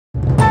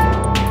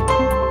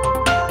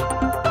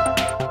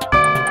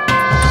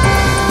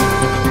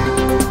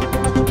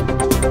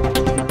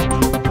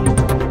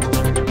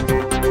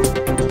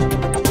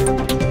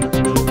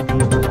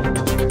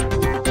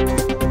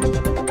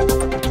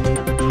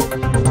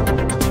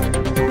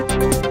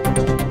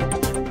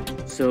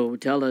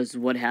tell us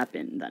what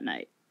happened that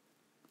night.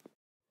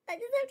 I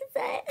just have to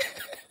say,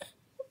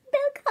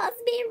 Bill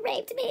Cosby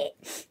raped me.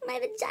 My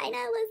vagina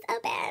was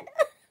open.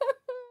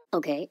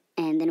 Okay,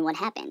 and then what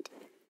happened?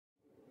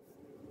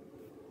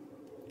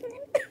 And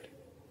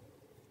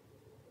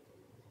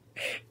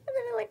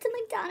then we went to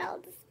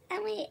McDonald's,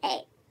 and we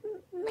ate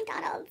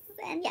McDonald's,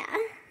 and yeah,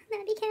 then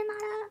I became a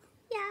model,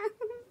 yeah.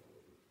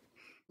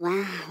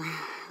 Wow,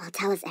 well,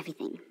 tell us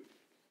everything.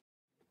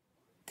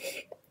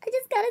 I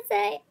just gotta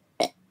say,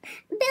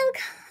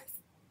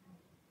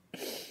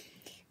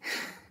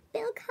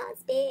 Bill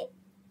Cosby,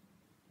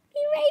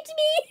 he raped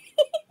me.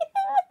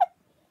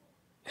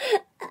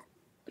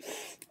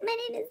 My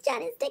name is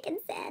Janice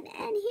Dickinson,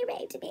 and he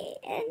raped me,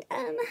 and,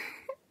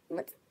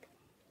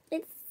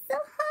 it's so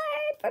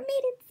hard for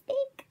me to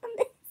speak on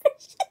this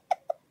issue.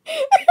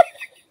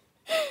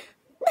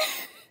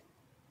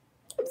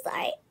 I'm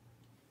sorry.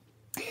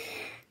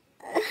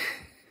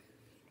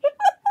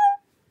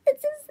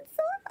 It's just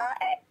so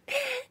hard.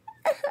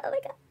 Oh my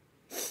god.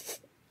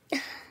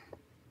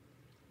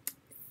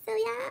 So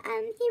yeah,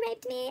 he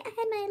raped me. I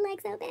had my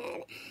legs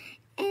open,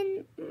 and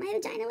my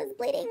vagina was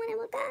bleeding when I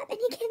woke up, and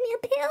he gave me a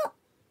pill.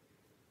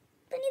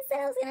 And he said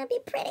I was gonna be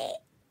pretty,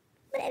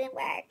 but it didn't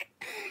work.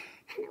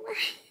 I don't know why,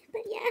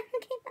 but yeah,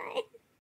 okay, bye.